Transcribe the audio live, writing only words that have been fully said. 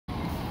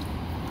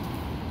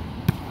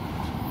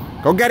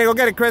Go get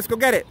it, Chris. Go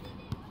get it.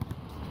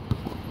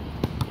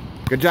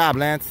 Good job,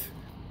 Lance.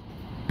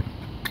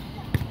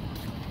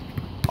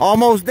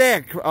 Almost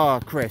there,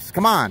 Chris.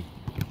 Come on.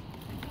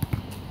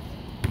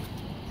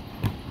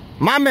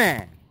 My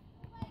man.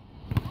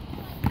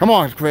 Come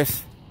on,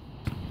 Chris.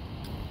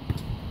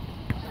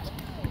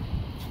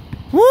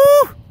 Woo!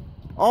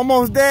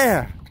 Almost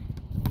there.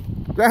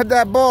 Grab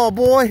that ball,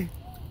 boy.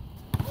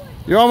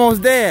 You're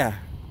almost there.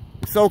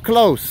 So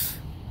close.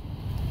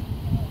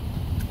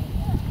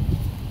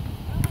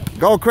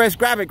 Go, Chris.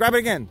 Grab it. Grab it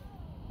again.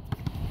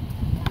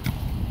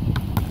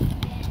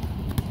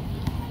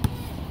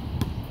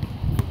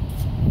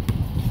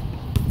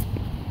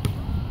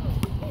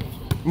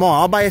 Come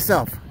on, all by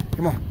yourself.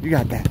 Come on, you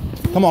got that.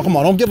 Come on,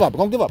 don't give up.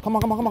 Don't give up. Come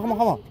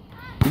on.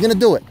 You're gonna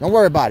do it. Don't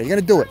worry about it. You're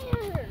gonna do it.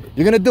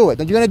 You're gonna do it.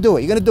 You're gonna do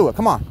it. You're gonna do it.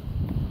 Come on.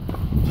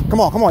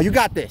 Come on. You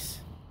got this.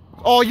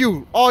 All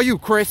you,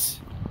 Chris.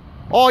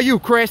 All you,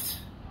 Chris.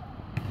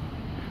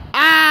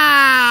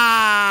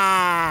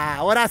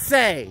 Ah! What'd I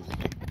say?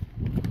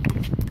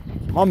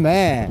 My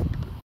man.